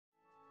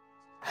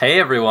Hey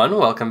everyone,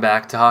 welcome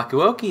back to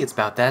Hakuoki. It's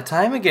about that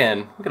time again.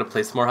 We're going to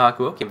play some more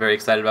Hakuoki. I'm very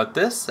excited about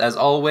this. As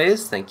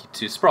always, thank you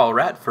to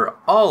SprawlRat for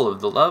all of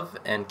the love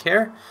and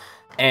care.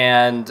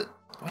 And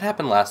what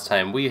happened last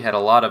time? We had a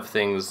lot of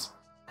things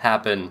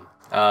happen.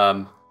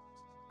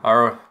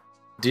 Our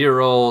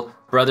dear old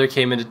brother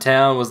came into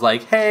town, was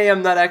like, hey,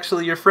 I'm not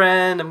actually your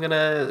friend. I'm going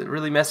to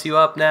really mess you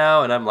up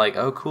now. And I'm like,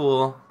 oh,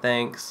 cool,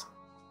 thanks.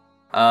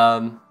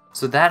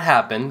 So that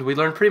happened. We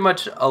learned pretty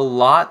much a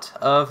lot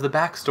of the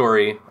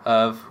backstory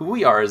of who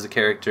we are as a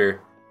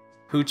character,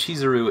 who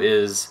Chizuru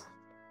is,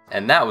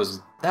 and that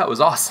was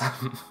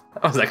awesome.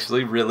 That was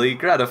actually really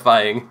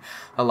gratifying.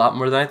 A lot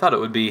more than I thought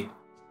it would be.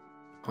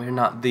 We're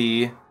not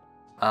the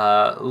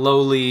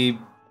lowly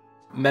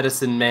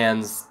medicine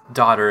man's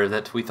daughter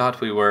that we thought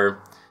we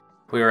were.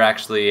 We were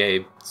actually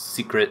a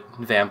secret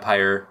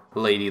vampire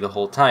lady the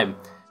whole time.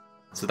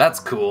 So that's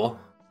cool.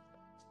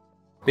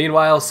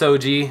 Meanwhile,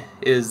 Soji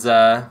is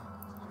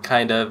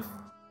kind of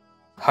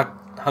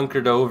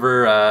hunkered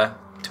over,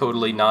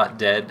 totally not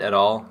dead at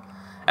all.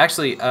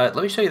 Actually, let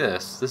me show you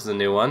this. This is a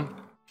new one.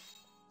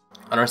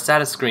 On our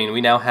status screen,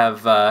 we now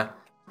have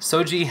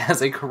Soji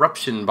has a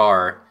corruption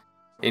bar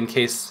in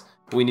case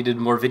we needed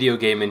more video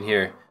game in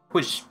here.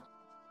 Which,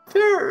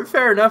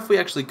 fair enough, we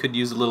actually could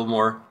use a little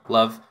more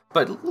love.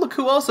 But look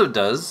who also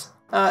does.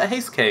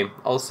 Heisuke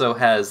also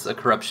has a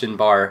corruption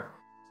bar,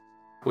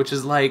 which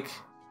is like,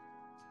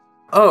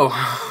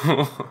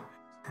 oh,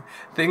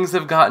 things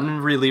have gotten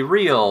really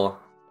real,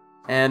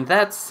 and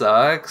that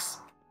sucks.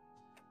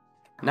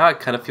 Now I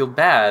kind of feel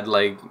bad,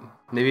 like,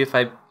 maybe if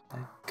I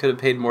could have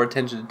paid more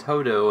attention to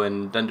Toto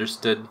and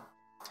understood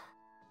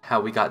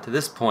how we got to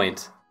this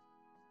point.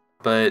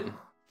 But,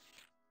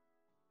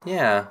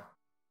 yeah.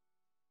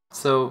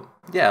 So,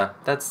 yeah,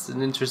 that's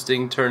an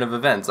interesting turn of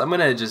events. I'm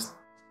gonna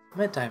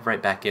dive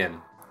right back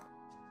in.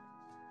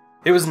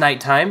 It was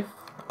nighttime.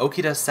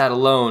 Okita sat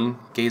alone,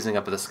 gazing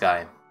up at the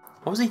sky.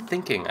 What was he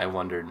thinking, I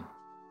wondered.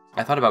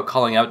 I thought about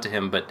calling out to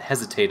him, but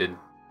hesitated.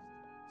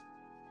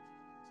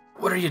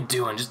 What are you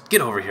doing? Just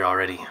get over here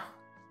already.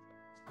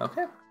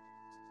 Okay.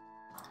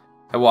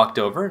 I walked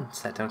over and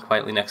sat down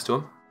quietly next to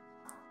him.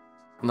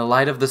 In the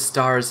light of the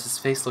stars, his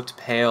face looked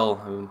pale.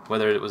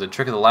 Whether it was a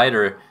trick of the light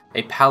or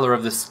a pallor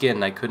of the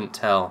skin, I couldn't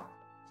tell.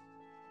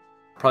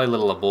 Probably a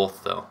little of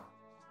both, though.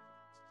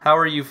 How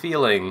are you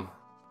feeling?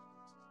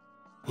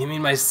 You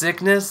mean my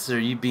sickness, or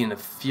you being a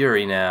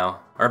fury now?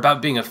 Or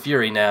about being a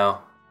fury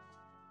now?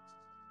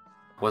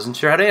 Wasn't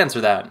sure how to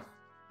answer that.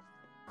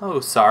 Oh,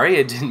 sorry,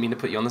 I didn't mean to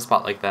put you on the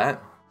spot like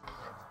that.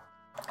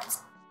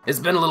 It's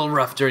been a little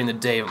rough during the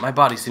day, but my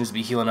body seems to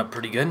be healing up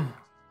pretty good.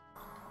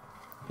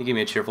 He gave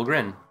me a cheerful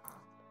grin.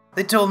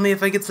 They told me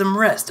if I get some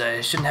rest,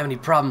 I shouldn't have any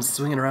problems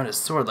swinging around his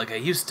sword like I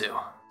used to.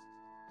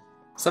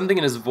 Something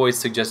in his voice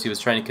suggests he was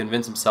trying to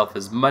convince himself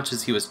as much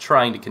as he was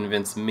trying to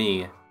convince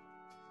me.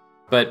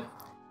 But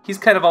he's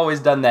kind of always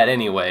done that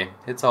anyway.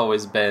 It's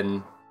always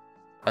been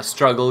a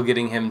struggle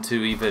getting him to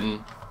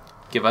even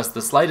give us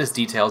the slightest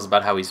details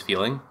about how he's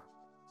feeling.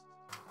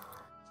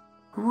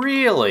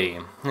 Really?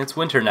 It's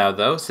winter now,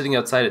 though. Sitting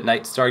outside at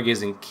night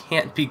stargazing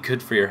can't be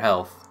good for your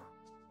health.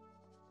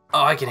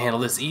 Oh, I can handle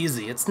this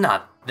easy. It's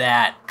not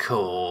that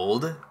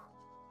cold.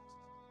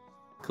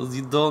 'Cause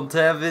you don't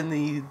have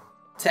any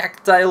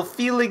tactile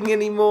feeling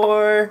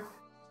anymore.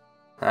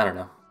 I don't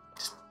know.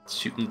 Just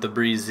shooting the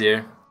breeze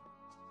here.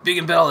 Being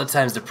in bed all the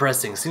time is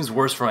depressing. Seems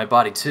worse for my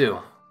body, too.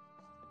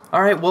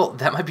 Alright, well,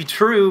 that might be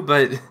true,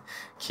 but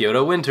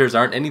Kyoto winters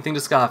aren't anything to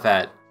scoff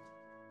at.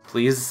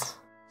 Please,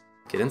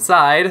 get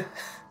inside.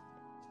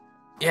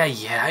 Yeah,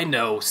 I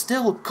know.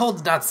 Still,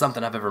 cold's not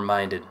something I've ever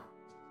minded.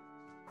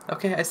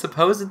 Okay, I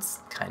suppose it's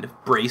kind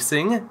of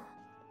bracing.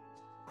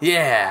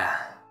 Yeah.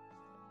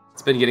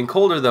 It's been getting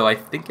colder, though. I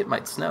think it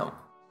might snow.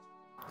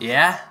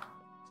 Yeah?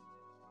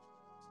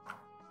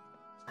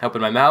 I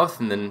opened my mouth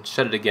and then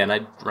shut it again.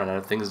 I'd run out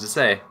of things to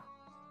say.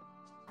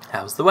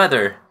 How's the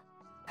weather?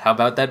 How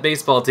about that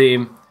baseball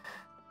team?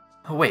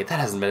 Oh wait,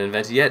 that hasn't been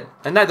invented yet.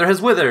 And neither has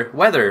weather.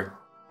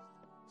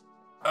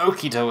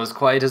 Okita was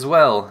quiet as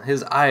well.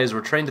 His eyes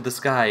were trained to the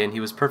sky and he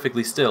was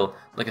perfectly still,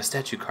 like a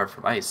statue carved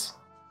from ice.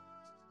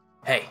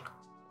 Hey.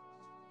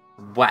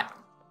 What?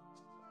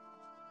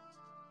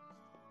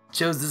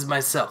 Chose this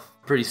myself.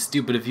 Pretty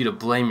stupid of you to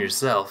blame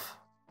yourself.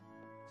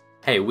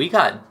 Hey, we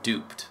got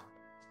duped.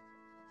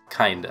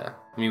 Kinda.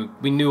 I mean,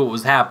 we knew what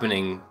was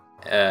happening,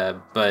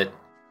 but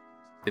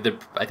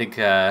I think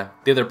the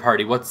other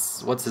party,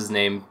 what's his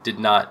name, did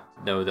not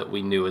know that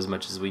we knew as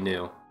much as we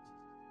knew.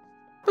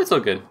 But it's all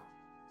good.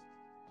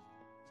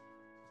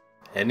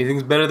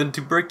 Anything's better than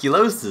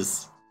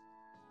tuberculosis.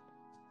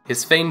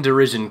 His feigned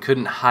derision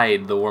couldn't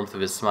hide the warmth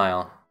of his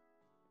smile.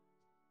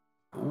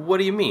 What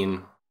do you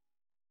mean?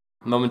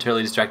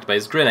 Momentarily distracted by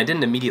his grin, I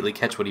didn't immediately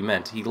catch what he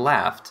meant. He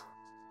laughed.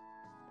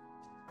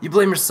 You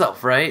blame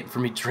yourself, right? For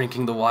me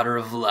drinking the water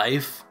of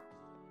life?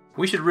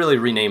 We should really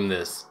rename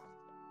this.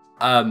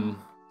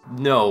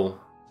 No.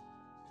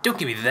 Don't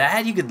give me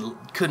that. You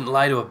couldn't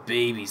lie to a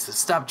baby, so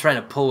stop trying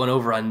to pull one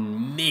over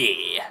on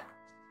me.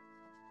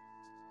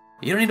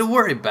 You don't need to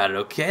worry about it,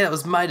 okay? That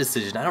was my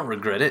decision. I don't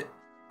regret it.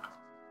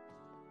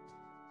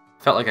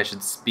 Felt like I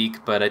should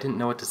speak, but I didn't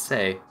know what to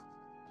say.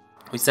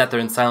 We sat there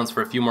in silence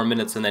for a few more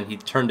minutes, and then he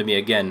turned to me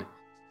again.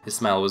 His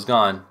smile was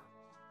gone.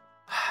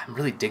 I'm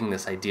really digging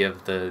this idea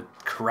of the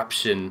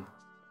corruption,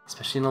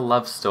 especially in a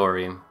love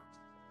story.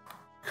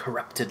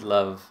 Corrupted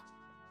love.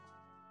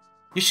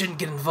 You shouldn't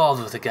get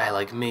involved with a guy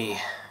like me.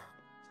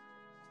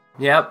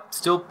 Yep,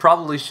 still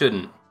probably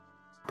shouldn't.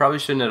 Probably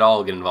shouldn't at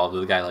all get involved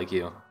with a guy like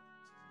you.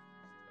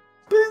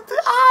 But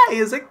the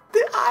eyes,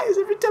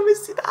 every time I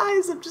see the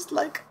eyes, I'm just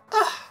like,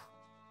 ugh.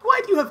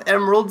 Why do you have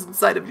emeralds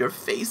inside of your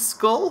face,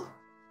 Skull?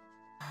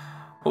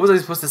 What was I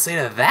supposed to say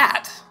to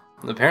that?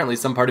 Apparently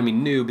some part of me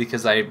knew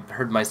because I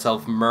heard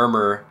myself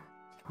murmur,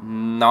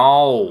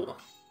 no.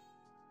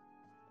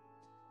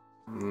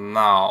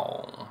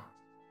 No.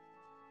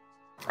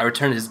 I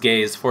returned his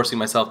gaze, forcing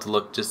myself to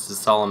look just as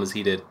solemn as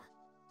he did.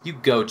 You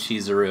go,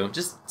 Chizuru.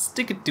 Just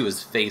stick it to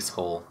his face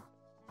hole.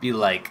 Be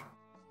like,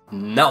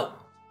 no.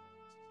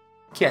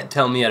 Can't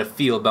tell me how to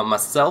feel about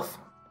myself.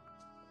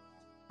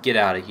 Get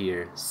out of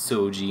here,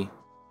 Soji.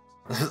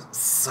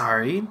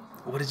 Sorry?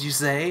 What did you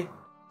say?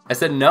 I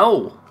said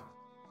no.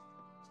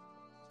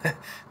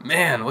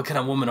 Man, what kind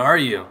of woman are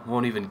you?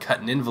 Won't even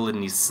cut an invalid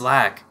any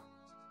slack.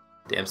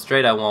 Damn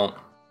straight I won't.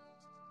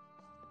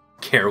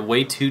 Care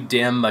way too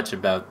damn much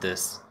about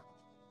this.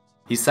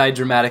 He sighed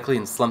dramatically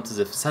and slumped as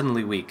if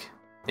suddenly weak.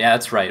 Yeah,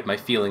 that's right, my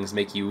feelings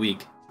make you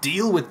weak.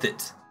 Deal with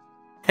it!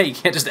 Hey, you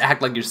can't just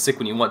act like you're sick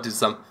when you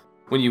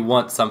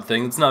want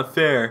something. It's not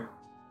fair.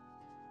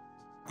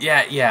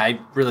 Yeah,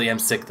 I really am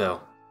sick though.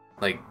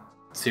 Like,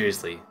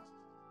 seriously.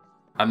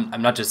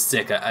 I'm not just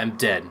sick, I'm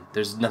dead.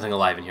 There's nothing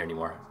alive in here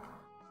anymore.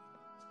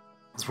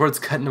 His words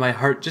cut into my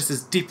heart just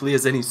as deeply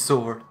as any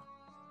sword.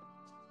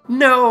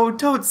 No,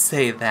 don't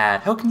say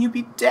that. How can you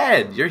be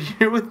dead? You're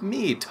here with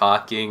me,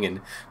 talking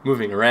and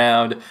moving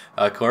around.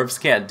 A corpse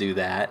can't do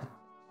that.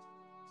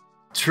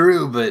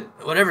 True, but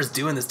whatever's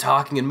doing this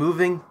talking and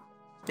moving,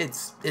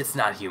 it's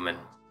not human.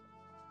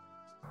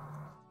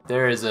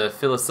 There is a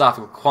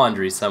philosophical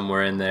quandary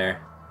somewhere in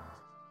there.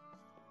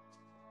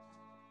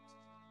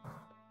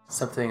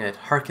 Something that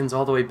harkens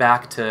all the way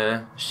back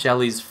to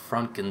Shelley's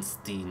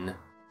Frankenstein.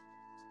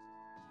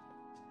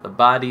 The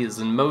body is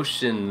in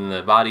motion,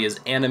 the body is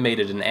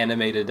animated, an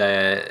animated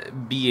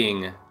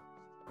being,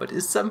 but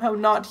is somehow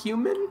not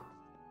human?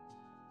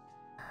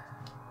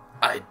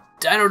 I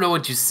don't know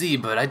what you see,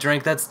 but I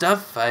drank that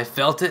stuff, I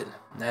felt it,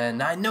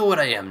 and I know what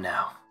I am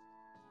now.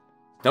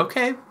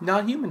 Okay,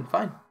 not human,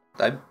 fine.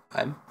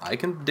 I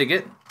can dig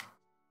it.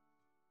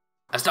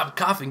 I stopped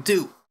coughing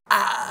too.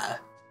 Ah!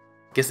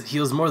 Guess it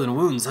heals more than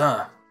wounds,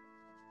 huh?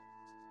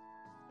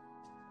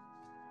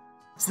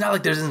 It's not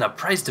like there isn't a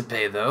price to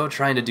pay, though.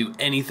 Trying to do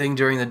anything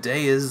during the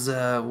day is,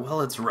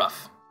 well, it's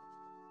rough.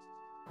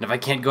 And if I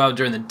can't go out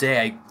during the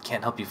day, I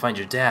can't help you find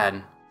your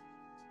dad.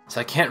 So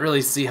I can't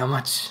really see how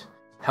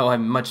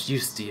I'm much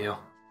use to you.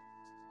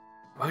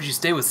 Why would you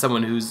stay with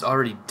someone who's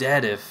already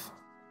dead if...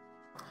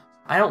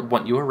 I don't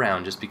want you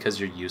around just because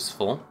you're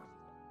useful.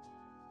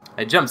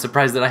 I jumped,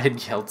 surprised that I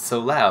had yelled so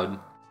loud.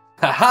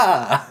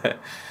 Ha-ha!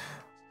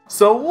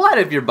 So what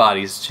if your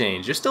body's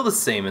changed? You're still the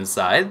same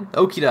inside.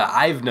 Okita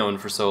I've known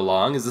for so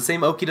long is the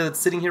same Okita that's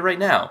sitting here right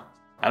now.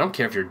 I don't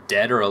care if you're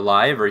dead or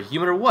alive or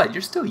human or what,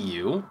 you're still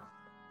you.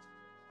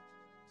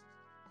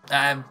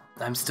 I'm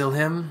still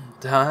him,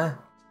 huh?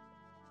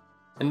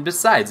 And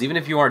besides, even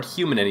if you aren't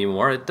human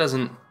anymore, it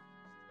doesn't...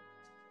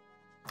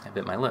 I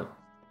bit my lip.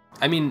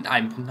 I mean,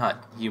 I'm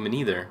not human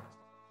either.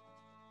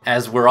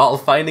 As we're all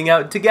finding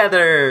out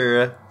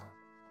together!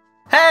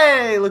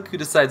 Hey, look who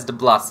decides to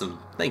blossom.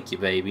 Thank you,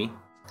 baby.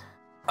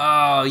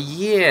 Oh,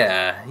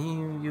 yeah,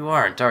 you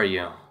aren't, are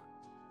you?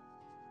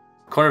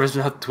 Corner of his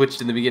mouth twitched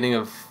in the beginning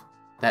of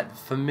that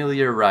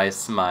familiar wry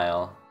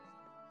smile.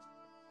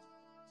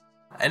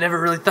 I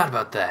never really thought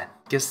about that.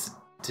 Guess it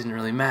didn't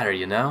really matter,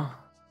 you know?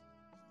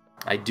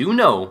 I do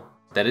know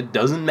that it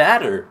doesn't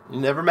matter. It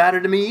never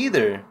mattered to me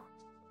either.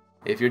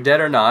 If you're dead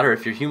or not, or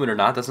if you're human or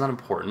not, that's not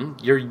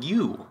important. You're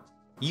you.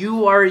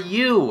 You are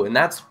you, and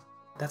that's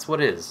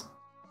what is.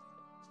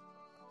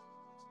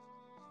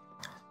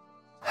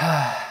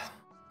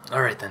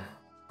 Alright then,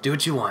 do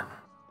what you want.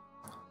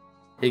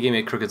 He gave me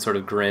a crooked sort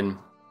of grin.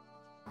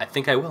 I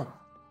think I will.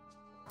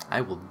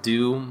 I will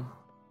do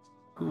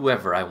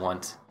whoever I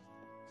want.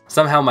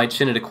 Somehow my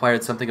chin had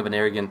acquired something of an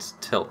arrogant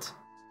tilt.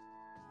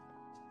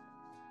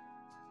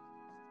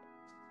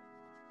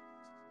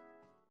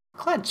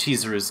 Glad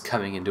Chizuru's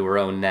coming into her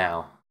own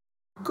now.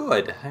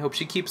 Good, I hope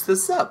she keeps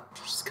this up.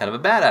 She's kind of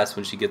a badass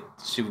when she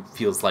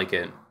feels like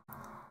it.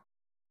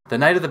 The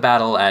night of the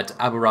battle at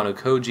Aburano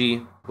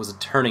Koji was a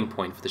turning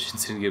point for the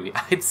Shinsengumi,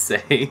 I'd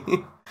say.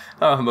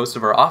 Most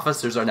of our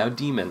officers are now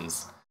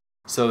demons.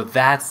 So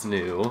that's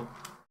new.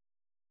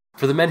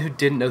 For the men who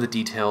didn't know the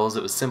details,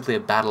 it was simply a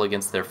battle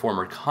against their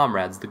former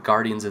comrades, the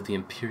Guardians of the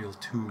Imperial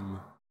Tomb.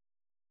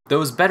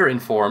 Those better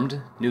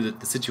informed knew that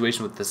the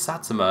situation with the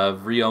Satsuma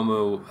of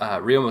Ryomu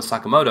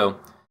Sakamoto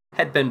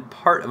had been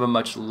part of a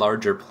much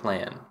larger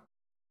plan.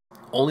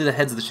 Only the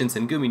heads of the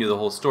Shinsengumi knew the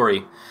whole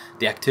story,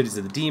 the activities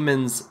of the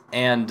demons,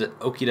 and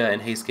Okita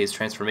and Heisuke's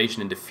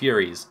transformation into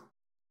Furies.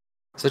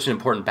 Such an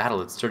important battle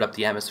had stirred up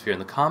the atmosphere in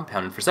the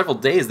compound, and for several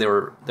days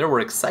there were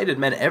excited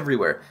men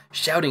everywhere,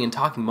 shouting and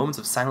talking. Moments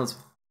of silence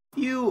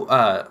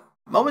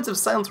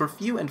were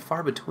few and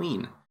far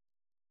between.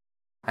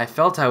 I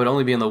felt I would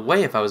only be in the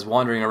way if I was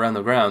wandering around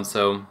the grounds,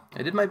 so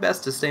I did my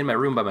best to stay in my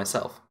room by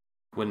myself.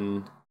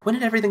 When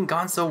had everything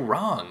gone so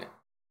wrong?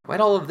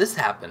 Why'd all of this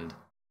happened?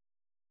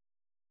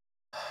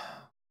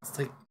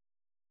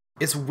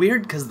 It's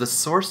weird because the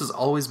source has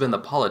always been the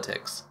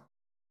politics.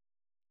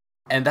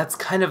 And that's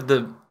kind of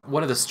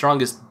one of the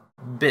strongest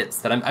bits,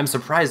 that I'm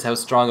surprised how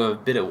strong of a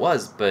bit it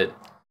was, but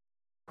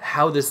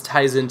how this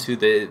ties into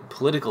the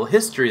political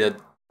history that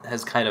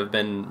has kind of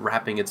been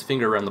wrapping its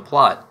finger around the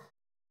plot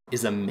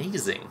is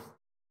amazing.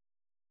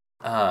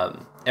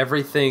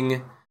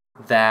 Everything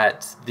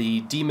that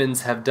the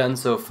demons have done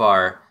so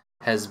far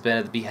has been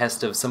at the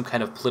behest of some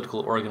kind of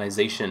political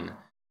organization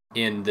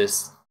in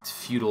this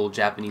feudal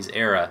Japanese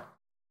era,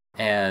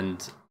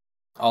 and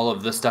all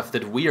of the stuff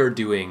that we are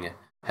doing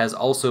has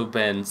also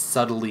been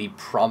subtly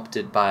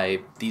prompted by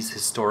these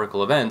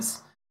historical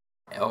events,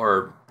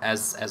 or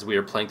as we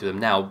are playing through them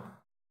now,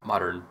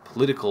 modern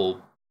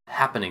political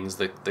happenings,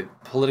 the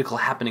political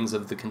happenings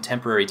of the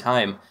contemporary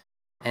time.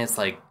 And it's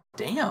like,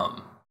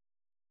 damn,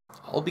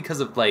 all because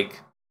of like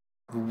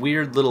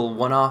weird little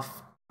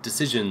one-off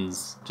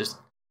decisions. Just,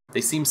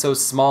 they seem so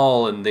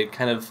small, and they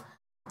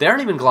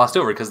aren't even glossed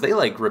over, because they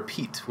like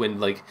repeat when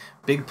like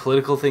big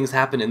political things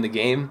happen in the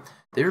game.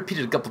 They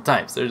repeated a couple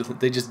times.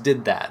 They just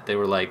did that. They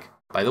were like,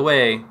 by the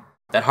way,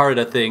 that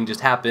Harada thing just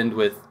happened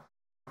with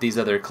these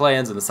other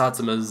clans and the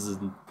Satsumas,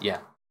 and yeah.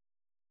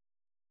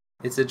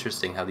 It's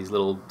interesting how these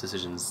little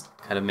decisions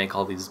kind of make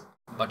all these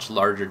much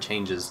larger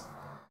changes.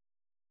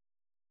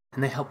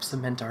 And they help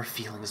cement our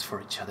feelings for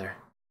each other.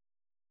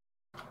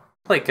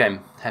 Like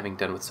I'm having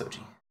done with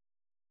Soji.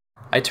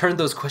 I turned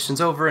those questions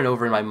over and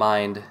over in my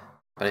mind,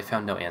 but I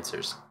found no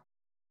answers.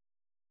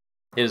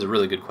 It is a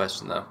really good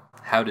question, though.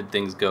 How did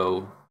things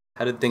go?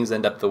 How did things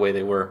end up the way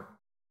they were?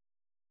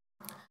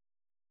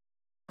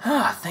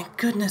 Thank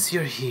goodness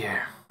you're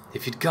here.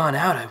 If you'd gone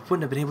out, I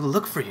wouldn't have been able to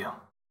look for you.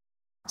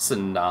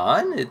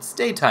 Sanan, it's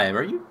daytime.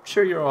 Are you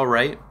sure you're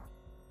alright?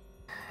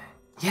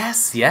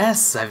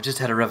 Yes, I've just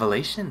had a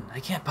revelation. I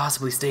can't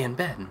possibly stay in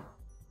bed.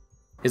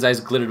 His eyes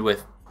glittered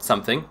with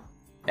something,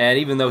 and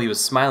even though he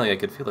was smiling, I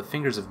could feel the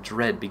fingers of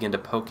dread begin to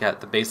poke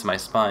at the base of my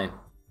spine.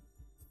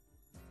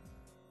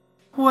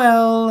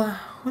 Well,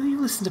 will you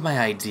listen to my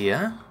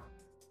idea?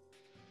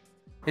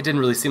 It didn't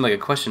really seem like a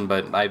question,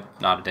 but I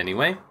nodded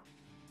anyway.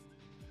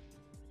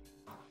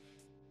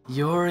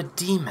 You're a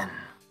demon.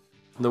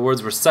 The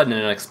words were sudden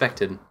and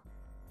unexpected.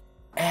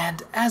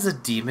 And as a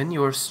demon,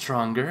 you're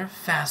stronger,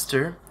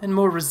 faster, and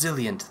more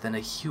resilient than a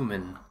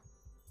human.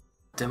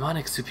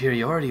 Demonic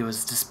superiority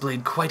was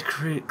displayed quite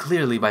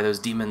clearly by those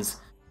demons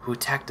who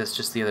attacked us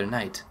just the other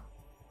night.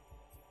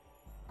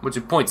 What's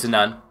your point,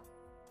 Sanan?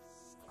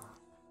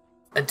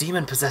 A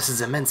demon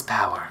possesses immense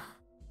power.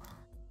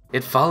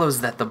 It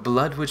follows that the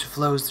blood which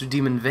flows through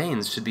demon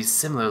veins should be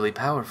similarly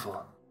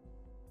powerful.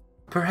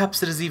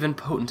 Perhaps it is even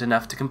potent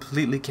enough to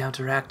completely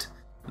counteract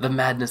the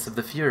madness of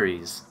the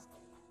Furies.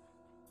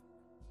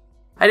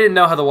 I didn't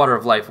know how the Water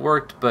of Life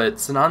worked, but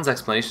Sanan's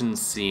explanation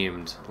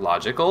seemed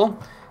logical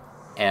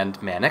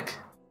and manic.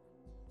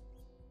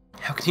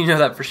 How can you know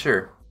that for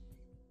sure?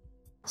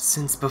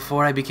 Since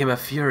before I became a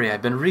Fury,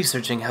 I've been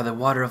researching how the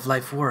Water of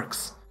Life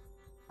works.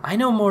 I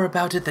know more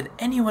about it than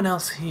anyone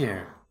else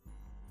here.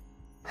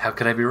 How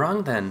could I be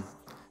wrong then?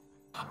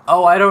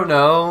 Oh, I don't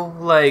know.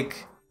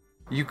 Like,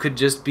 you could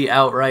just be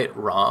outright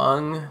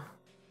wrong?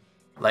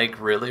 Like,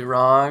 really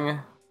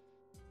wrong?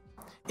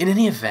 In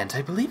any event,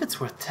 I believe it's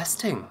worth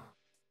testing.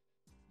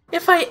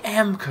 If I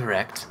am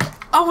correct,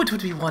 oh, it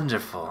would be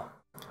wonderful.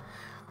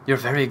 Your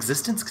very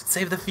existence could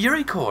save the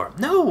Fury Corps.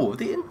 No,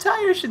 the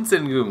entire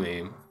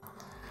Shinsengumi.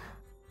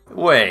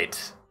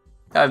 Wait,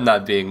 I'm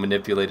not being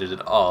manipulated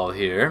at all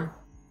here.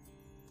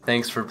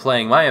 Thanks for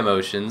playing my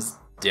emotions,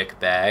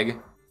 dickbag.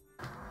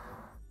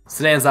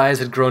 Sanan's eyes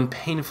had grown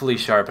painfully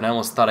sharp, and I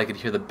almost thought I could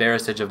hear the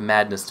barest edge of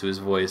madness to his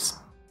voice.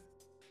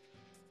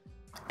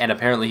 And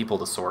apparently he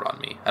pulled a sword on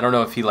me. I don't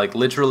know if he like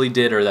literally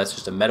did or that's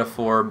just a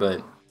metaphor,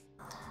 but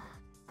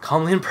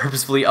calmly and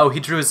purposefully, oh,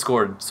 he drew his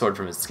sword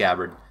from his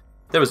scabbard.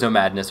 There was no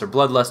madness or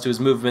bloodlust to his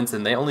movements,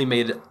 and they only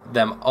made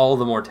them all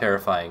the more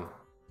terrifying.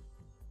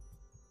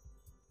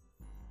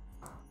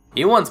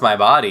 He wants my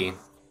body.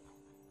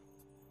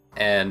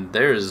 And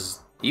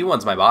he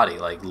wants my body,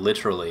 like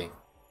literally.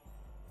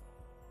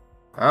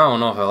 I don't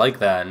know if I like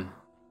that.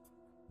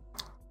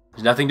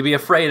 There's nothing to be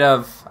afraid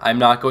of. I'm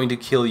not going to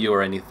kill you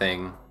or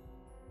anything.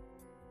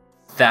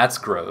 That's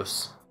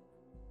gross.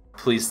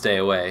 Please stay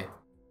away.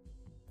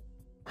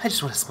 I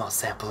just want a small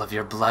sample of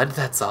your blood,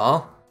 that's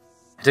all.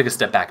 I took a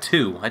step back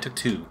too. I took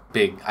two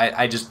big.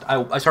 I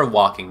started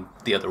walking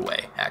the other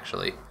way,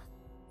 actually.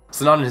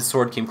 Sanan and his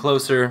sword came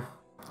closer.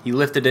 He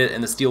lifted it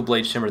and the steel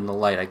blade shimmered in the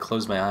light. I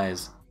closed my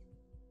eyes.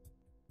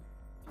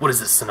 What is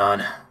this,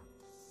 Sanan?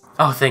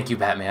 Oh, thank you,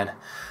 Batman.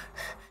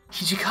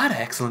 Hijikata,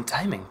 excellent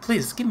timing.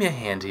 Please, give me a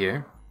hand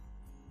here.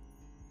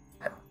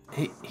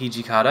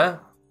 Hijikata?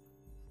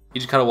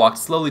 Hijikata walked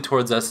slowly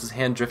towards us, his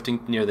hand drifting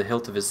near the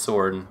hilt of his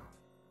sword.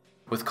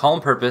 With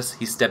calm purpose,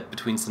 he stepped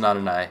between Sanan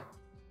and I.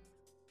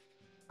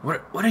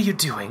 What are you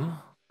doing?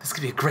 This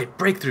could be a great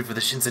breakthrough for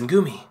the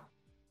Shinsengumi.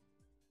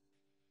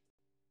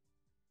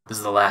 This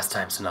is the last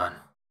time, Sanan.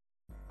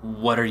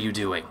 What are you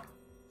doing?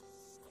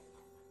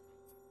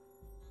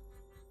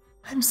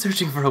 I'm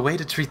searching for a way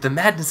to treat the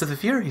madness of the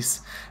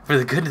Furies, for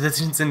the good of the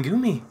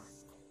Shinsengumi.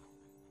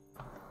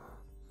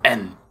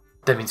 And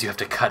that means you have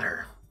to cut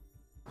her.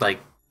 Like,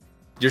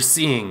 you're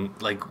seeing,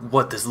 like,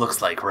 what this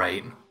looks like,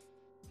 right?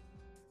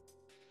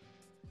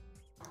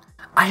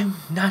 I'm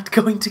not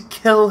going to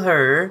kill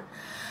her.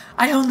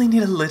 I only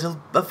need a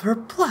little of her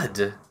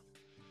blood.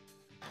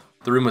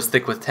 The room was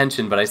thick with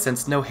tension, but I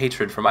sensed no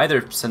hatred from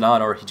either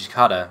Sanan or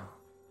Hijikata.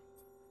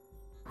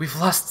 We've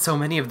lost so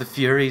many of the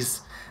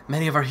Furies.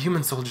 Many of our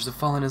human soldiers have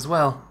fallen as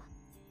well.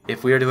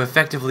 If we are to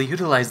effectively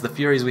utilize the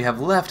Furies we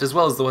have left, as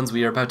well as the ones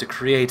we are about to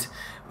create,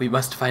 we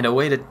must find a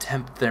way to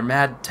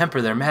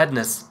temper their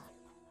madness.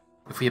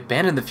 If we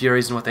abandon the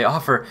Furies and what they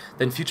offer,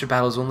 then future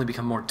battles will only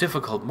become more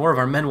difficult. More of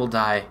our men will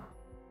die.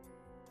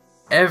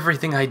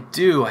 Everything I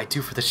do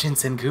for the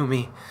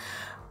Shinsengumi.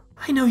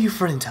 I know you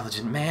for an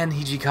intelligent man,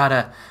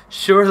 Hijikata.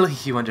 Surely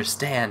you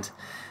understand.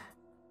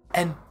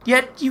 And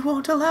yet you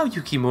won't allow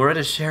Yukimura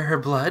to share her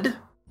blood?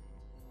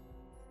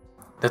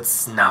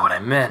 That's not what I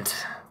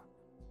meant.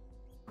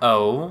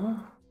 Oh?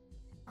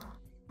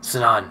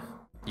 Sanan,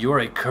 you are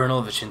a colonel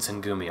of the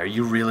Shinsengumi. Are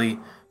you really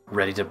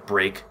ready to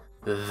break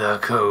the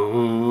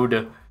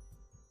code?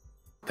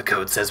 The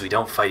code says we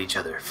don't fight each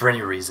other for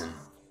any reason.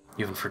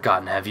 You haven't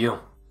forgotten, have you?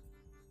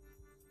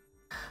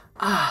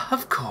 Ah,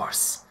 of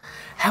course.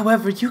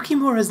 However,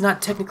 Yukimura is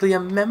not technically a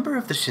member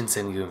of the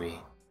Shinsengumi.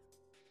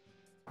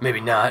 Maybe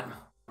not,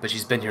 but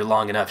she's been here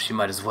long enough, she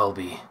might as well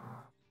be.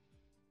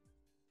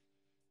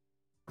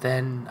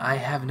 Then I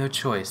have no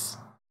choice.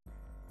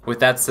 With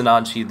that,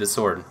 Sanan sheathed the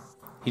sword.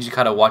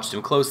 Hijikata watched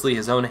him closely,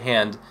 his own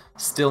hand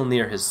still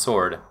near his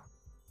sword.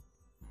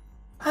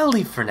 I'll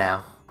leave for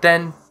now.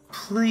 Then,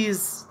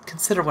 please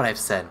consider what I've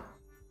said.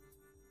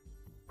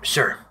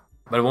 Sure,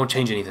 but it won't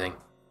change anything.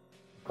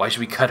 Why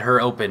should we cut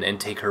her open and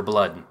take her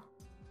blood?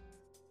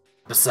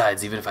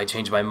 Besides, even if I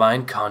change my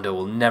mind, Kondo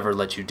will never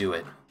let you do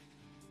it.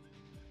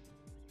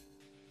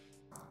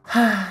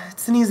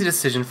 It's an easy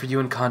decision for you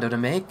and Kondo to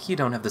make. You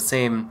don't have the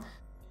same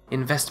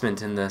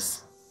investment in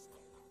this.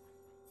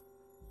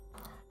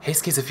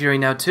 Heisuke's a Fury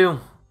now too.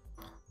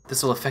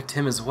 This will affect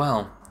him as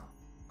well.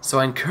 So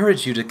I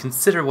encourage you to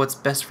consider what's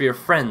best for your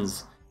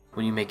friends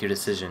when you make your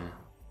decision.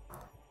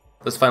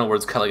 Those final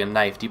words cut like a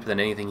knife, deeper than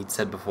anything he'd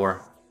said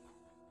before.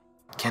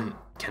 Can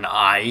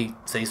I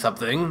say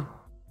something?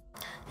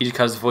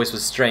 Hijikata's voice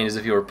was strained, as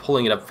if he were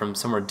pulling it up from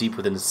somewhere deep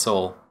within his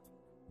soul.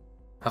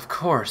 Of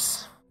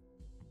course.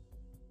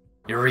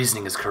 Your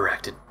reasoning is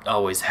correct, it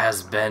always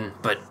has been,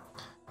 but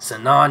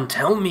Sanan,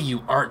 tell me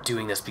you aren't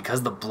doing this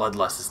because the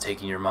bloodlust is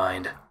taking your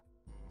mind.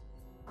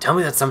 Tell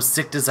me that some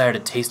sick desire to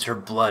taste her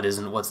blood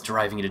isn't what's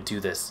driving you to do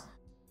this.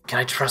 Can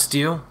I trust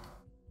you?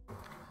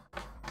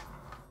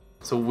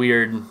 It's a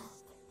weird...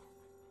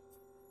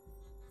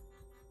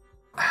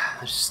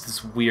 It's just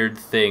this weird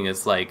thing.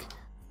 It's like,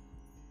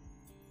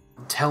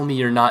 tell me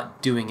you're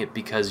not doing it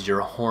because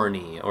you're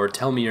horny, or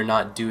tell me you're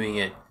not doing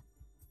it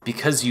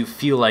because you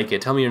feel like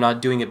it. Tell me you're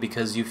not doing it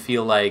because you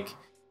feel like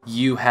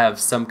you have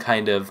some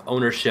kind of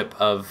ownership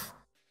of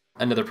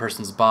another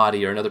person's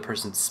body, or another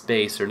person's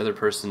space, or another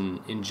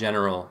person in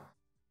general.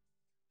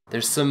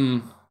 There's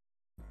some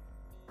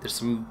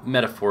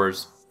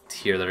metaphors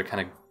here that are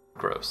kind of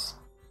gross.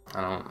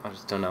 I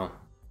just don't know.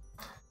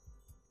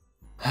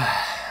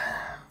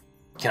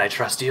 Can I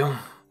trust you?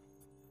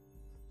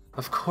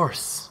 Of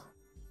course,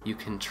 you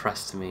can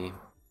trust me.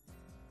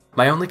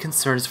 My only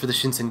concern is for the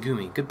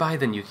Shinsengumi. Goodbye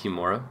then,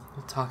 Yukimura.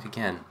 We'll talk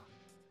again.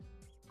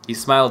 He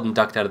smiled and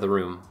ducked out of the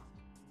room.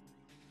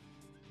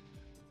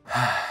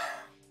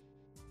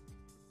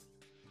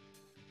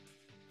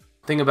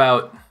 Thing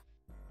about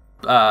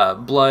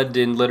blood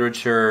in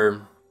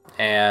literature,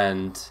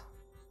 and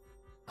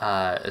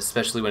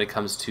especially when it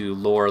comes to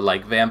lore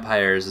like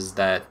vampires, is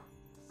that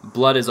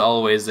blood is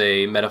always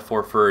a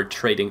metaphor for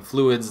trading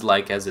fluids,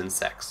 like as in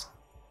sex.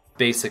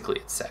 Basically,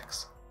 it's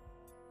sex.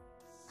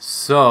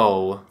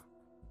 So,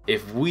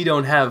 if we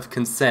don't have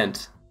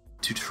consent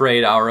to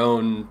trade our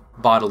own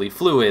bodily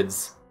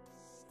fluids,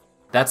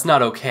 that's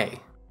not okay.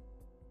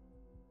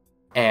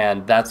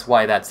 And that's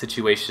why that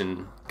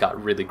situation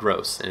got really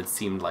gross, and it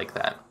seemed like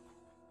that.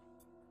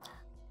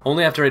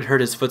 Only after I'd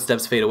heard his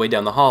footsteps fade away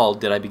down the hall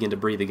did I begin to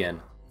breathe again.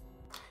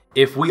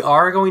 If we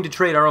are going to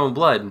trade our own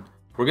blood,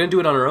 we're going to do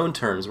it on our own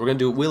terms. We're going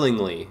to do it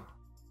willingly.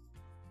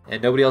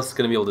 And nobody else is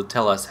going to be able to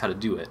tell us how to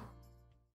do it.